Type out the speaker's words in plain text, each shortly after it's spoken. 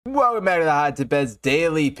Welcome back to the Hot Tip Bets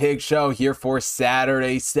Daily Pick Show here for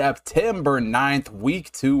Saturday, September 9th,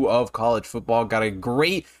 week 2 of college football. Got a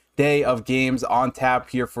great day of games on tap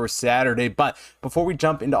here for Saturday. But before we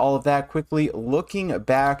jump into all of that, quickly looking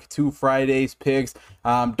back to Friday's picks.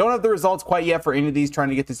 Don't have the results quite yet for any of these, trying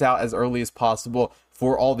to get this out as early as possible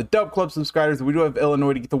for all the Dub Club subscribers. We do have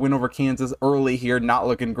Illinois to get the win over Kansas early here, not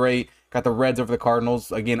looking great. Got the Reds over the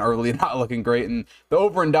Cardinals, again, early, not looking great. And the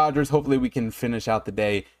over in Dodgers, hopefully we can finish out the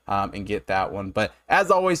day and get that one. But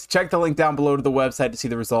as always, check the link down below to the website to see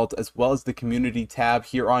the results, as well as the community tab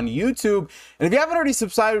here on YouTube. And if you haven't already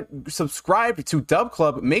subscribed to Dub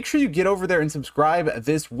Club, make sure you get over there and subscribe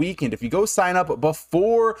this weekend. If you go sign up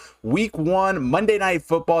before week 1, Monday Night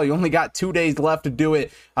Football, you only got 2 days left to do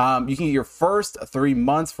it. You can get your first 3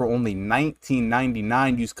 months for only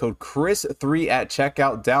 $19.99. Use code CHRIS3 at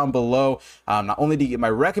checkout down below. Not only do you get my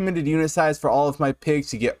recommended unit size for all of my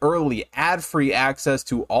picks, you get early ad-free access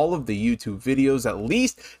to all of the YouTube videos at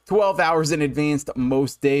least 12 hours in advance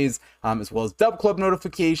most days, as well as Dub Club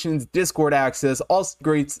notifications, Discord access, all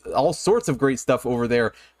sorts of great stuff over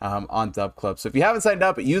there on Dub Club. So if you haven't signed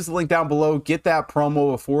up, use the link down below, get that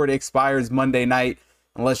promo before it expires Monday night,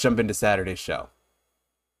 and let's jump into Saturday's show.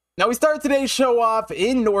 Now we start today's show off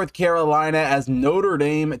in North Carolina as Notre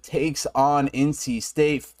Dame takes on NC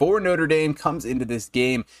State. For Notre Dame, comes into this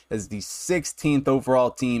game as the 16th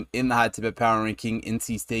overall team in the Hot Tip Power Ranking.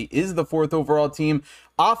 NC State is the 4th overall team.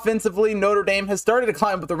 Offensively, Notre Dame has started to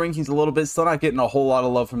climb up the rankings a little bit. Still not getting a whole lot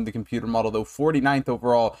of love from the computer model, though. 49th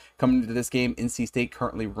overall coming into this game. NC State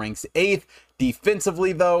currently ranks 8th.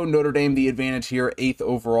 Defensively, though, Notre Dame the advantage here, 8th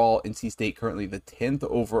overall. NC State currently the 10th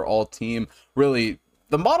overall team. Really,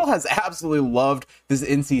 the model has absolutely loved this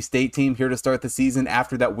NC State team here to start the season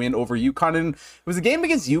after that win over UConn. And it was a game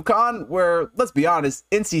against UConn where, let's be honest,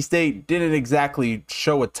 NC State didn't exactly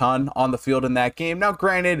show a ton on the field in that game. Now,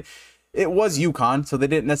 granted, it was UConn, so they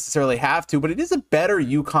didn't necessarily have to, but it is a better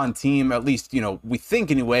UConn team, at least, we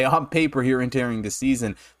think anyway, on paper here entering the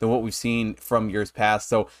season than what we've seen from years past.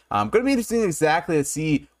 So going to be interesting exactly to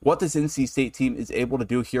see what this NC State team is able to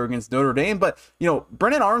do here against Notre Dame. But,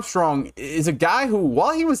 Brennan Armstrong is a guy who,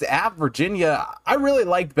 while he was at Virginia, I really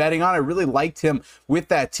liked betting on. I really liked him with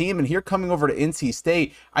that team. And here coming over to NC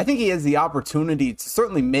State, I think he has the opportunity to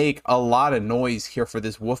certainly make a lot of noise here for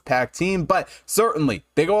this Wolfpack team. But certainly,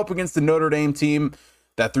 they go up against the Notre Dame team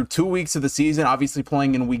that through 2 weeks of the season, obviously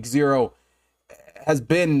playing in week 0, has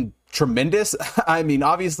been tremendous. I mean,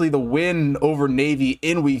 obviously the win over Navy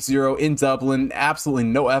in week 0 in Dublin, absolutely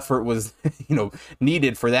no effort was,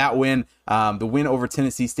 needed for that win. The win over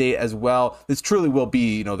Tennessee State as well. This truly will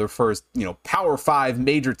be, their first, Power 5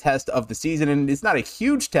 major test of the season. And it's not a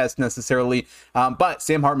huge test necessarily, but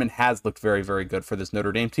Sam Hartman has looked very, very good for this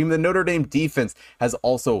Notre Dame team. The Notre Dame defense has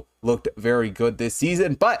also looked very good this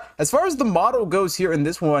season. But as far as the model goes here in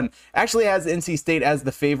this one, actually has NC State as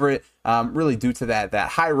the favorite, really due to that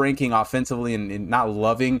high ranking offensively and not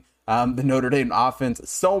loving the Notre Dame offense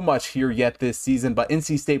so much here yet this season. But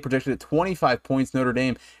NC State projected at 25 points, Notre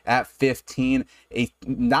Dame at 15, a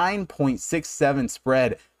 9.67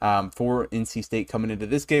 spread for NC State coming into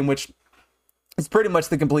this game, which is pretty much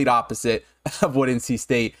the complete opposite of what NC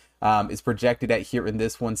State is projected at here in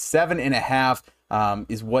this one. 7.5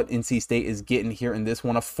 is what NC State is getting here in this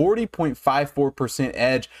one. A 40.54%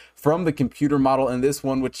 edge from the computer model in this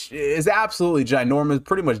one, which is absolutely ginormous,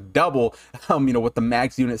 pretty much double, what the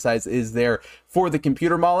max unit size is there for the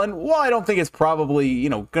computer model. And while I don't think it's probably,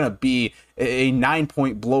 going to be a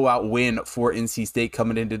 9-point blowout win for NC State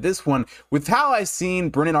coming into this one, with how I seen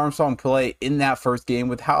Brennan Armstrong play in that first game,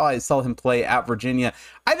 with how I saw him play at Virginia,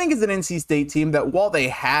 I think it's an NC State team that, while they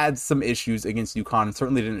had some issues against UConn and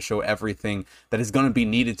certainly didn't show everything that is going to be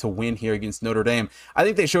needed to win here against Notre Dame, I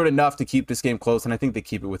think they showed enough to keep this game close, and I think they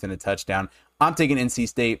keep it within a touchdown. I'm taking NC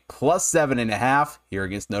State plus 7.5 here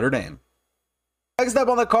against Notre Dame. Next up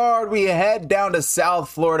on the card, we head down to South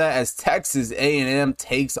Florida as Texas A&M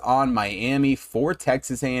takes on Miami. For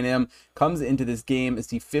Texas A&M, comes into this game as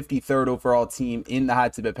the 53rd overall team in the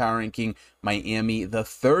Hot Tip Power Ranking. Miami, the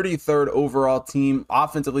 33rd overall team.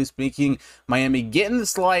 Offensively speaking, Miami getting the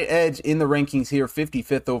slight edge in the rankings here.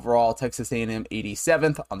 55th overall, Texas A&M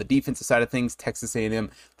 87th. On the defensive side of things, Texas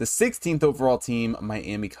A&M, the 16th overall team.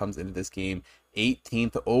 Miami comes into this game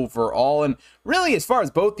 18th overall. And really, as far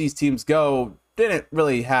as both these teams go, didn't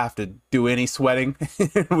really have to do any sweating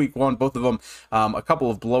in week 1. Both of them, a couple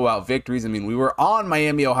of blowout victories. I mean, we were on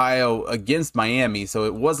Miami, Ohio against Miami, so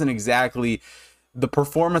it wasn't exactly the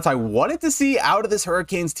performance I wanted to see out of this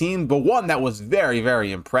Hurricanes team, but one that was very,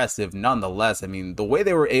 very impressive nonetheless. I mean, the way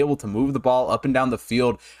they were able to move the ball up and down the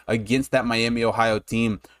field against that Miami, Ohio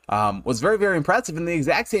team was very, very impressive. And the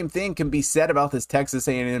exact same thing can be said about this Texas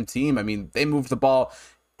A&M team. I mean, they moved the ball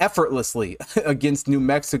effortlessly against New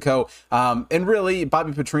Mexico. And really,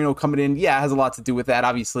 Bobby Petrino coming in, has a lot to do with that.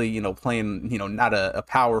 Obviously, playing, not a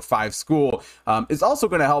Power 5 school is also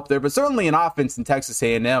going to help there, but certainly an offense in Texas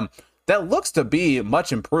A&M that looks to be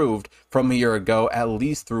much improved from a year ago, at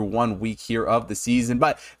least through 1 week here of the season.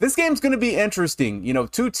 But this game's going to be interesting.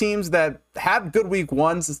 Two teams that had good week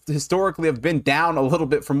ones historically have been down a little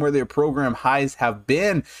bit from where their program highs have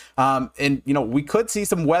been. And we could see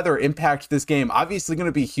some weather impact this game. Obviously going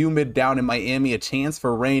to be humid down in Miami, a chance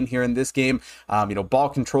for rain here in this game. Ball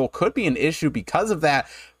control could be an issue because of that.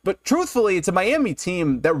 But truthfully, it's a Miami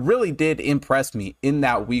team that really did impress me in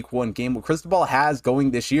that week one game. What Cristobal has going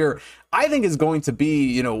this year, I think is going to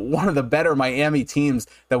be, one of the better Miami teams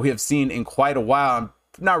that we have seen in quite a while. I'm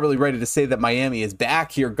not really ready to say that Miami is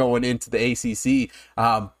back here going into the ACC,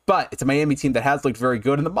 but it's a Miami team that has looked very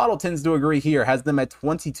good, and the model tends to agree here, has them at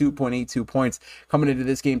 22.82 points coming into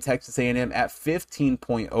this game. Texas A&M at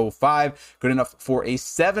 15.05, good enough for a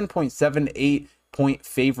 7.78 point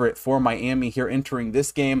favorite for Miami here entering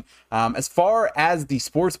this game. As far as the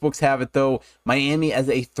sports books have it, though, Miami as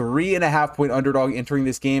a 3.5 point underdog entering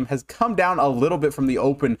this game has come down a little bit from the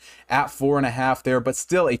open at 4.5 there, but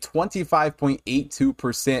still a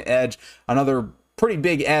 25.82% edge. Another pretty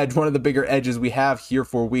big edge, one of the bigger edges we have here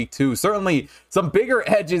for week two. Certainly some bigger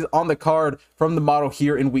edges on the card from the model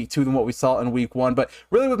here in week two than what we saw in week one. But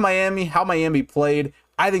really with Miami, how Miami played,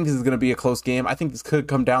 I think this is going to be a close game. I think this could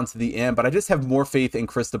come down to the end, but I just have more faith in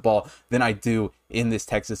Cristobal than I do in this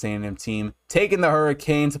Texas A&M team. Taking the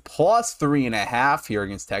Hurricanes plus 3.5 here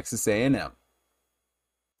against Texas A&M.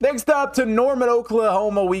 Next up to Norman,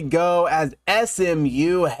 Oklahoma we go as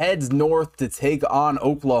SMU heads north to take on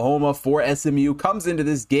Oklahoma. For SMU comes into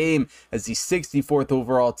this game as the 64th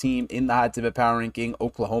overall team in the Hot Tip Power Ranking.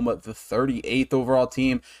 Oklahoma the 38th overall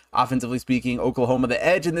team. Offensively speaking, Oklahoma the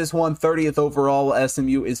edge in this one, 30th overall.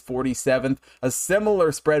 SMU is 47th. A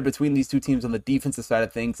similar spread between these two teams on the defensive side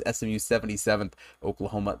of things. SMU 77th,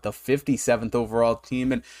 Oklahoma the 57th overall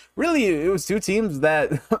team. And really, it was two teams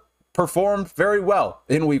that performed very well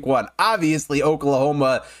in week one. Obviously,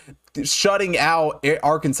 Oklahoma shutting out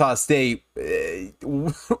Arkansas State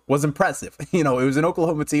was impressive. It was an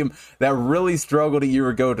Oklahoma team that really struggled a year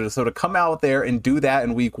ago to sort of come out there and do that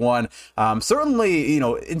in week one. Certainly,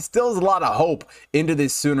 instills a lot of hope into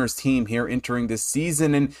this Sooners team here entering this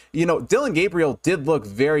season. And, Dylan Gabriel did look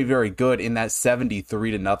very, very good in that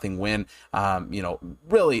 73-0 win.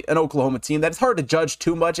 Really an Oklahoma team that's hard to judge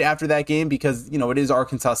too much after that game because, it is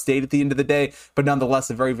Arkansas State at the end of the day, but nonetheless,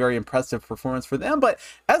 a very, very impressive performance for them. But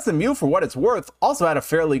SMU, for what it's worth, also had a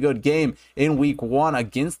fairly good game in week one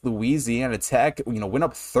against Louisiana Tech. Went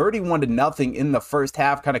up 31-0 in the first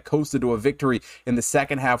half, kind of coasted to a victory in the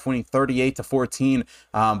second half, winning 38-14.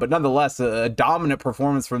 But nonetheless, a dominant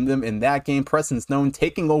performance from them in that game. Preston Snow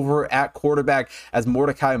taking over at quarterback as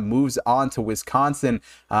Mordecai moves on to Wisconsin.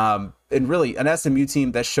 And really an SMU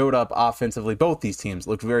team that showed up offensively. Both these teams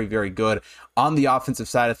looked very, very good on the offensive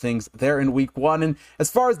side of things there in week one. And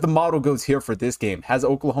as far as the model goes here for this game, has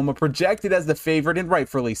Oklahoma projected as the favorite, and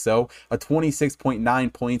rightfully so, a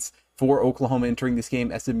 26.9 points for Oklahoma entering this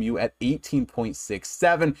game. SMU at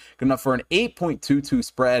 18.67, good enough for an 8.22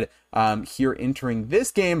 spread here entering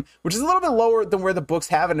this game, which is a little bit lower than where the books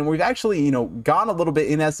have it. And we've actually, gone a little bit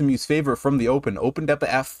in SMU's favor from the open. Opened up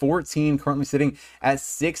at 14, currently sitting at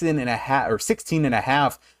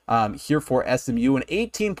 16.5 here for SMU, an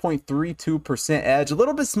 18.32% edge, a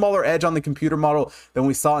little bit smaller edge on the computer model than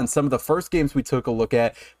we saw in some of the first games we took a look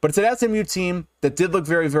at. But it's an SMU team that did look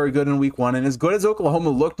very, very good in week one. And as good as Oklahoma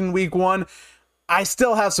looked in week one, I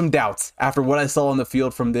still have some doubts after what I saw on the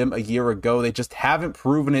field from them a year ago. They just haven't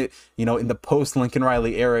proven it, in the post-Lincoln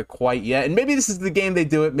Riley era quite yet. And maybe this is the game they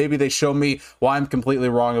do it. Maybe they show me why I'm completely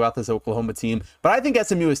wrong about this Oklahoma team. But I think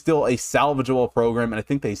SMU is still a salvageable program, and I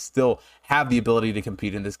think they still have the ability to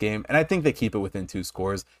compete in this game. And I think they keep it within 2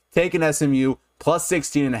 scores. Taking SMU plus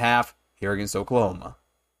 16.5 here against Oklahoma.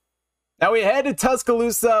 Now we head to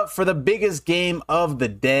Tuscaloosa for the biggest game of the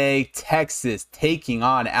day. Texas taking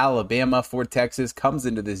on Alabama. For Texas comes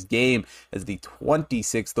into this game as the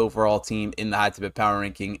 26th overall team in the Hot Tip Power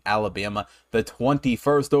Ranking. Alabama the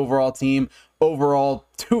 21st overall team. Overall,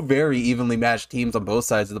 two very evenly matched teams on both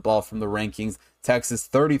sides of the ball from the rankings. Texas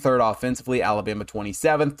 33rd offensively, Alabama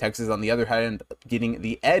 27th. Texas on the other hand getting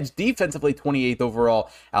the edge defensively, 28th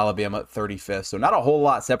overall, Alabama 35th. So not a whole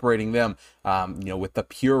lot separating them, with the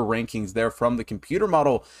pure rankings there from the computer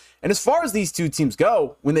model. And as far as these two teams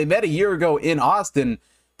go, when they met a year ago in Austin,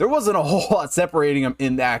 there wasn't a whole lot separating them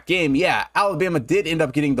in that game. Yeah, Alabama did end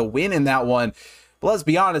up getting the win in that one. But let's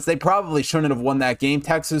be honest, they probably shouldn't have won that game.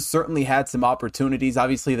 Texas certainly had some opportunities.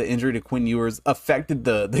 Obviously, the injury to Quinn Ewers affected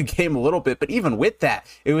the game a little bit. But even with that,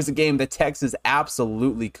 it was a game that Texas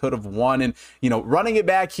absolutely could have won. And, running it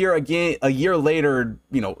back here again a year later,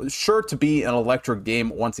 sure to be an electric game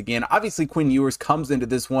once again. Obviously, Quinn Ewers comes into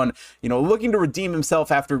this one, looking to redeem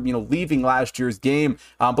himself after, leaving last year's game.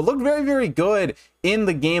 But looked very, very good in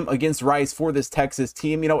the game against Rice for this Texas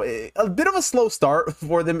team. A bit of a slow start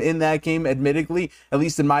for them in that game, admittedly, at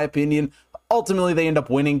least in my opinion. Ultimately, they end up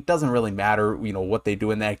winning. Doesn't really matter, what they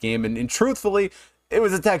do in that game. And truthfully, it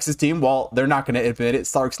was a Texas team. While they're not going to admit it,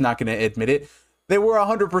 Sark's not going to admit it, they were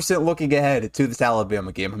 100% looking ahead to this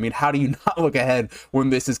Alabama game. I mean, how do you not look ahead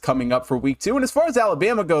when this is coming up for week 2? And as far as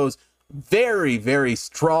Alabama goes, very, very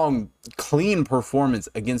strong, clean performance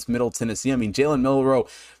against Middle Tennessee. I mean, Jalen Milroe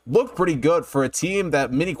looked pretty good for a team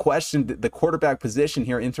that many questioned the quarterback position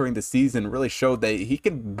here entering the season. Really showed that he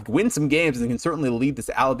can win some games and can certainly lead this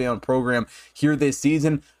Alabama program here this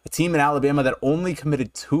season. A team in Alabama that only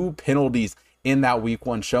committed 2 penalties in that week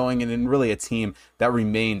 1 showing, and in really a team that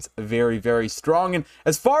remains very, very strong. And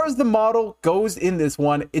as far as the model goes in this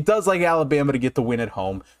one, it does like Alabama to get the win at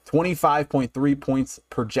home. 25.3 points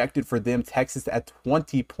projected for them. Texas at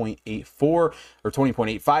 20.84 or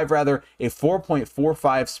 20.85 rather, a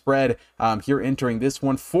 4.45 spread here entering this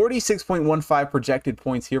one. 46.15 projected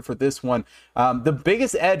points here for this one. The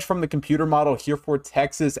biggest edge from the computer model here for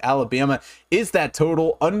Texas, Alabama is that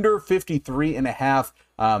total under 53.5.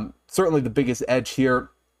 Certainly the biggest edge here,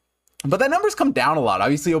 but that number's come down a lot.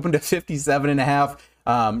 Obviously opened at 57.5,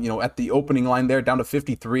 at the opening line there, down to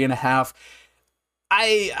 53.5.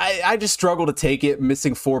 I just struggle to take it,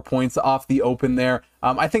 missing 4 points off the open there.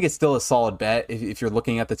 I think it's still a solid bet if you're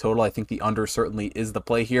looking at the total. I think the under certainly is the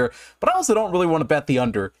play here, but I also don't really want to bet the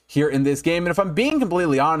under here in this game. And if I'm being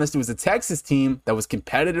completely honest, it was a Texas team that was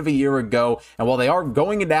competitive a year ago, and while they are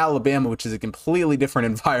going into Alabama, which is a completely different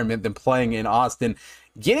environment than playing in Austin,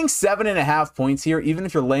 getting 7.5 points here, even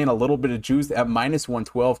if you're laying a little bit of juice at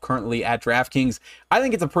 -112 currently at DraftKings, I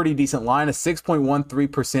think it's a pretty decent line, a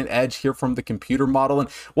 6.13% edge here from the computer model. And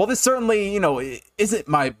while this certainly, isn't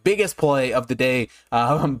my biggest play of the day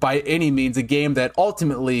by any means, a game that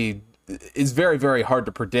ultimately is very, very hard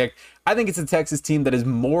to predict, I think it's a Texas team that is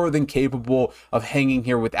more than capable of hanging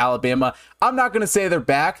here with Alabama. I'm not going to say they're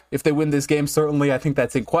back if they win this game. Certainly, I think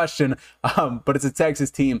that's in question. But it's a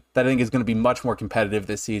Texas team that I think is going to be much more competitive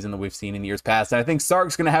this season than we've seen in years past. And I think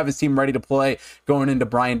Sark's going to have his team ready to play going into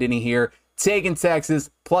Bryant-Denny here. Taking Texas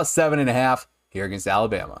plus 7.5 here against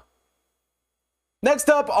Alabama. Next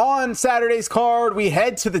up on Saturday's card, we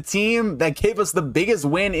head to the team that gave us the biggest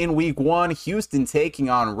win in week 1, Houston taking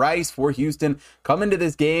on Rice. For Houston, come into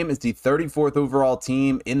this game as the 34th overall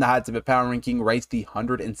team in the Hot Tip Power ranking. Rice, the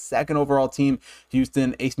 102nd overall team.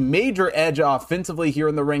 Houston, a major edge offensively here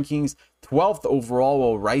in the rankings. 12th overall,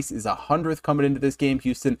 while Rice is 100th coming into this game.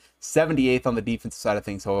 Houston 78th on the defensive side of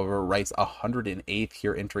things. However, Rice 108th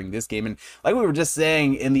here entering this game. And like we were just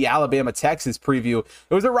saying in the Alabama-Texas preview,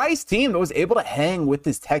 it was a Rice team that was able to hang with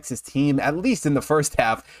this Texas team, at least in the first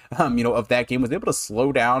half, of that game, was able to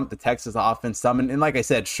slow down the Texas offense some. And like I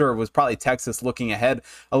said, sure, it was probably Texas looking ahead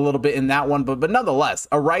a little bit in that one, but nonetheless,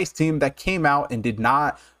 a Rice team that came out and did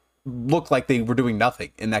not looked like they were doing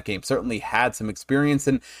nothing in that game. Certainly had some experience,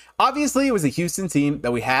 and obviously it was a Houston team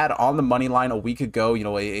that we had on the money line a week ago,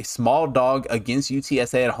 a small dog against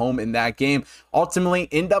UTSA at home in that game. Ultimately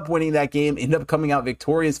end up winning that game, end up coming out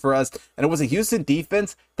victorious for us, and it was a Houston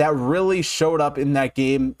defense that really showed up in that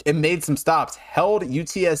game and made some stops, held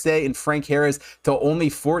UTSA and Frank Harris to only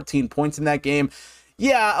 14 points in that game.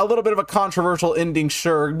 Yeah, a little bit of a controversial ending,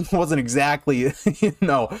 sure. Wasn't exactly,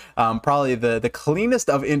 probably the cleanest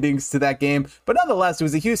of endings to that game. But nonetheless, it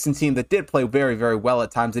was a Houston team that did play very, very well at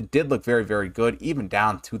times. It did look very, very good, even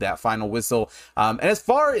down to that final whistle. And as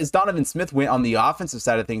far as Donovan Smith went on the offensive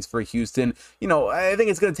side of things for Houston, I think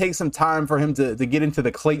it's going to take some time for him to get into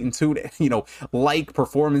the Clayton Tune, like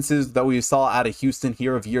performances that we saw out of Houston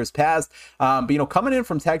here of years past. But coming in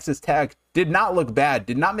from Texas Tech, did not look bad,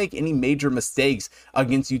 did not make any major mistakes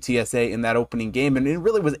against UTSA in that opening game, and it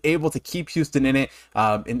really was able to keep Houston in it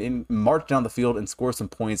and march down the field and score some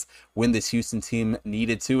points when this Houston team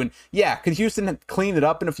needed to. And yeah, could Houston clean it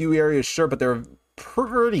up in a few areas? Sure, but they're a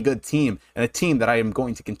pretty good team, and a team that I am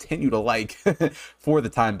going to continue to like for the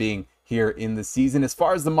time being here in the season. As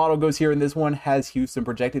far as the model goes here in this one, has Houston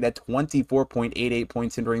projected at 24.88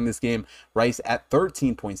 points entering this game. Rice at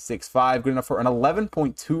 13.65, good enough for an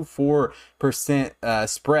 11.24%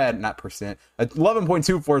 spread, not percent,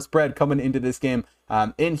 11.24 spread coming into this game.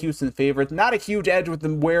 In Houston favor. It's not a huge edge with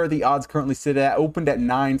them where the odds currently sit at. Opened at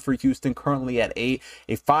 9 for Houston, currently at 8.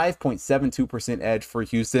 A 5.72% edge for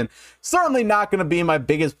Houston. Certainly not going to be my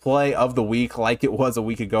biggest play of the week like it was a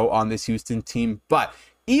week ago on this Houston team, but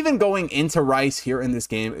even going into Rice here in this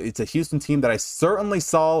game, it's a Houston team that I certainly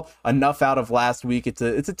saw enough out of last week. It's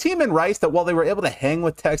a team in Rice that, while they were able to hang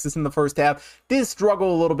with Texas in the first half, did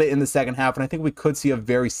struggle a little bit in the second half, and I think we could see a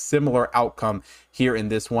very similar outcome here in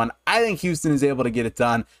this one. I think Houston is able to get it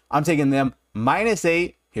done. I'm taking them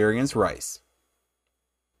 -8 here against Rice.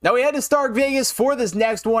 Now we head to Stark Vegas for this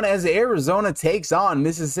next one as Arizona takes on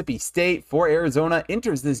Mississippi State. For Arizona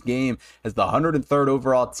enters this game as the 103rd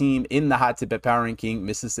overall team in the Hot Tip Bet Power Ranking.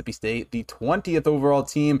 Mississippi State, the 20th overall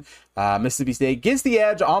team. Mississippi State gets the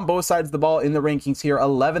edge on both sides of the ball in the rankings here.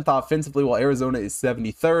 11th offensively, while Arizona is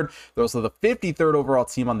 73rd. They're also the 53rd overall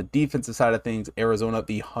team on the defensive side of things. Arizona,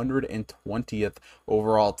 the 120th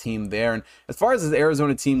overall team there. And as far as the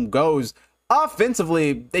Arizona team goes,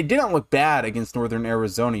 offensively, they didn't look bad against Northern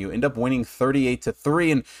Arizona. You end up winning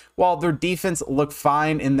 38-3, and while their defense looked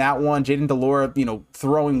fine in that one, Jaden Delora,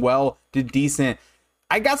 throwing well, did decent.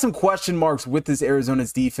 I got some question marks with this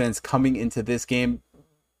Arizona's defense coming into this game.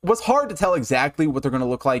 It was hard to tell exactly what they're going to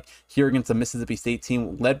look like here against a Mississippi State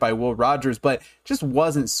team led by Will Rogers, but just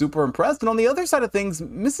wasn't super impressed. And on the other side of things,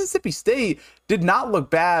 Mississippi State did not look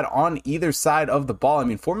bad on either side of the ball. I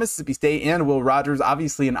mean, for Mississippi State and Will Rogers,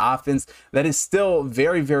 obviously an offense that is still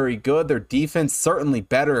very, very good. Their defense certainly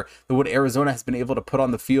better than what Arizona has been able to put on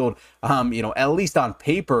the field, at least on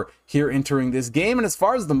paper here entering this game. And as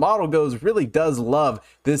far as the model goes, really does love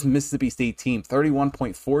this Mississippi State team.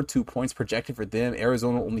 31.42 points projected for them.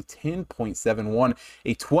 Arizona only 10.71,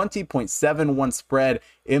 a 20.71 spread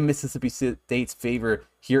in Mississippi State's favor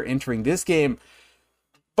here entering this game.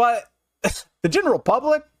 But the general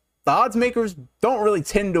public, the odds makers, don't really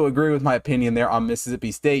tend to agree with my opinion there on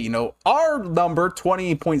Mississippi State. Our number,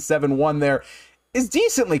 20.71 there, is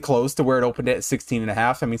decently close to where it opened at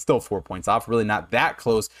 16.5. I mean, still 4 points off, really not that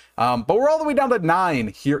close. But we're all the way down to 9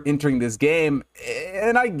 here entering this game.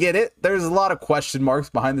 And I get it. There's a lot of question marks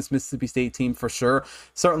behind this Mississippi State team for sure.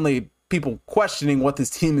 Certainly people questioning what this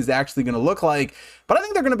team is actually going to look like. But I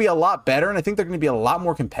think they're going to be a lot better, and I think they're going to be a lot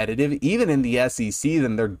more competitive, even in the SEC,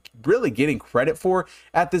 than they're really getting credit for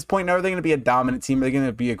at this point. Now, are they going to be a dominant team? Are they going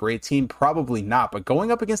to be a great team? Probably not. But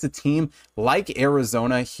going up against a team like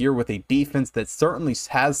Arizona here with a defense that certainly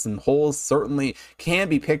has some holes, certainly can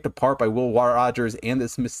be picked apart by Will Rogers and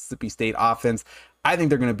this Mississippi State offense, I think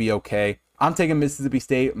they're going to be okay. I'm taking Mississippi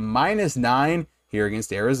State -9 here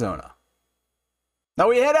against Arizona. Now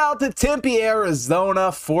we head out to Tempe,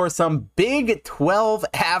 Arizona for some Big 12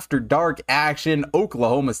 after dark action.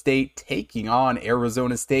 Oklahoma State taking on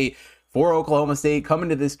Arizona State. For Oklahoma State, coming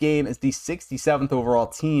to this game as the 67th overall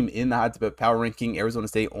team in the Hot Tip Power Ranking. Arizona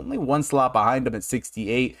State only one slot behind them at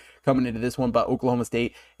 68 coming into this one, but Oklahoma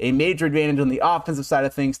State a major advantage on the offensive side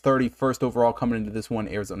of things. 31st overall coming into this one.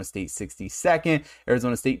 Arizona State 62nd.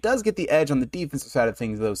 Arizona State does get the edge on the defensive side of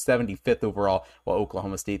things, though, 75th overall, while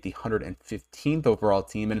Oklahoma State the 115th overall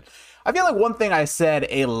team. And I feel like one thing I said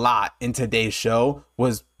a lot in today's show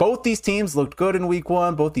was both these teams looked good in week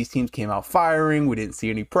one. Both these teams came out firing. We didn't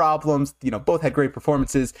see any problems. Both had great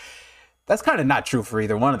performances. That's kind of not true for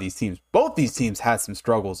either one of these teams. Both these teams had some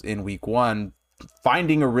struggles in week one,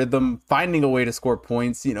 finding a rhythm, finding a way to score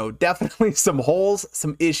points. Definitely some holes,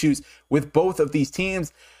 some issues with both of these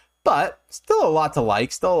teams. But still a lot to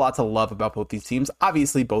like, still a lot to love about both these teams.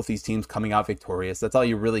 Obviously, both these teams coming out victorious. That's all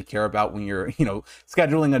you really care about when you're,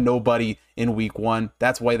 scheduling a nobody in week one.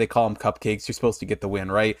 That's why they call them cupcakes. You're supposed to get the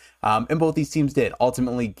win, right? And both these teams did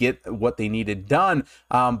ultimately get what they needed done.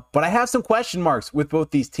 But I have some question marks with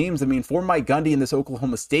both these teams. I mean, for Mike Gundy and this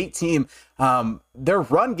Oklahoma State team, their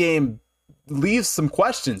run game leaves some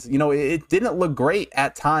questions. It didn't look great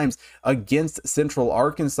at times against Central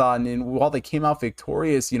Arkansas, and while they came out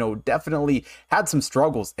victorious, definitely had some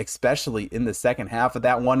struggles, especially in the second half of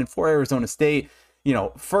that one. And for Arizona State,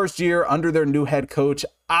 first year under their new head coach,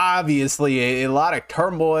 obviously a lot of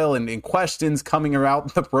turmoil and questions coming around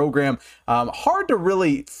the program. Hard to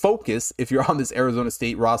really focus if you're on this Arizona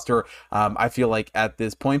State roster, I feel like at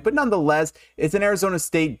this point. But nonetheless, it's an Arizona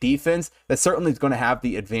State defense that certainly is going to have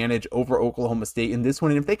the advantage over Oklahoma State in this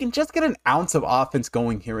one. And if they can just get an ounce of offense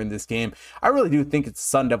going here in this game, I really do think it's the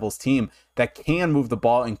Sun Devils team that can move the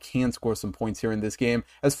ball and can score some points here in this game.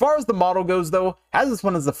 As far as the model goes, though, as this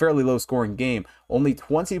one is a fairly low scoring game, only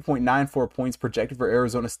 20.94 points projected for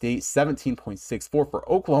Arizona State, 17.64 for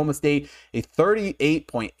Oklahoma State, a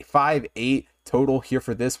 38.58 total here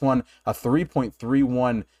for this one, a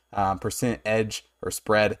 3.31% edge or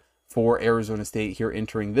spread for Arizona State here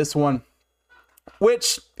entering this one,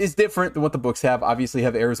 which is different than what the books have. Obviously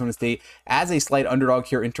have Arizona State as a slight underdog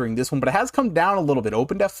here entering this one, but it has come down a little bit.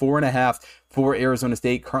 Opened at 4.5 for Arizona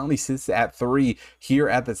State, currently sits at 3 here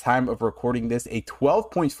at the time of recording this, a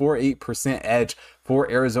 12.48% edge for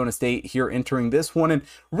Arizona State here entering this one. And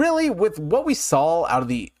really, with what we saw out of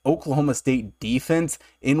the Oklahoma State defense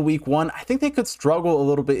in week 1, I think they could struggle a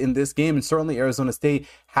little bit in this game. And certainly Arizona State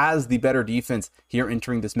has the better defense here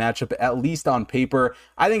entering this matchup, at least on paper.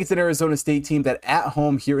 I think it's an Arizona State team that at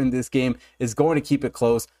home here in this game is going to keep it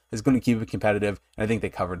close, is going to keep it competitive. And I think they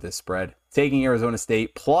covered this spread, taking Arizona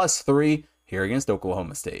State +3 here against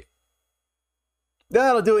Oklahoma State.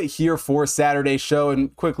 That'll do it here for Saturday's show.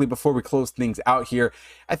 And quickly, before we close things out here,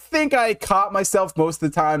 I think I caught myself most of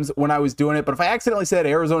the times when I was doing it, but if I accidentally said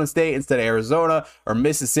Arizona State instead of Arizona, or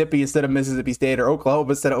Mississippi instead of Mississippi State, or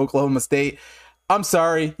Oklahoma instead of Oklahoma State, I'm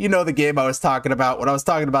sorry. You know the game I was talking about. When I was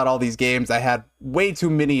talking about all these games, I had way too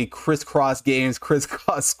many crisscross games,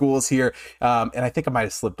 crisscross schools here, and I think I might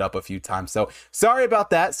have slipped up a few times. So sorry about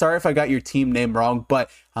that. Sorry if I got your team name wrong, but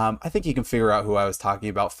I think you can figure out who I was talking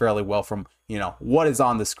about fairly well from, what is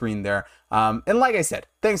on the screen there. And like I said,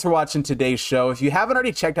 thanks for watching today's show. If you haven't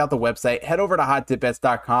already checked out the website, head over to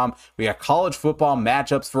hottipbets.com. We got college football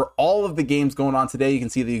matchups for all of the games going on today. You can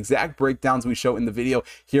see the exact breakdowns we show in the video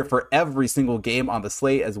here for every single game on the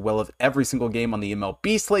slate, as well as every single game on the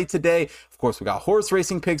MLB slate today. Of course, we got horse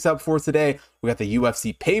racing picks up for today. We got the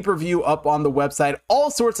UFC pay-per-view up on the website,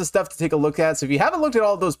 all sorts of stuff to take a look at. So if you haven't looked at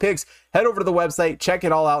all of those picks, head over to the website, check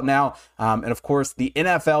it all out now. And of course, the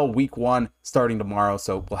NFL Week 1 starting tomorrow.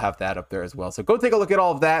 So we'll have that up there as well. So go take a look at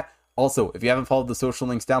all of that. Also, if you haven't followed the social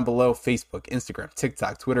links down below, Facebook, Instagram,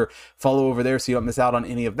 TikTok, Twitter, follow over there so you don't miss out on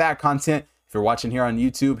any of that content. If you're watching here on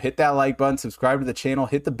YouTube, hit that like button, subscribe to the channel,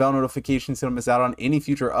 hit the bell notification so you don't miss out on any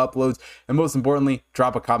future uploads. And most importantly,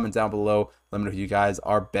 drop a comment down below. Let me know who you guys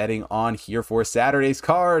are betting on here for Saturday's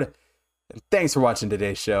card. And thanks for watching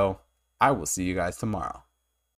today's show. I will see you guys tomorrow.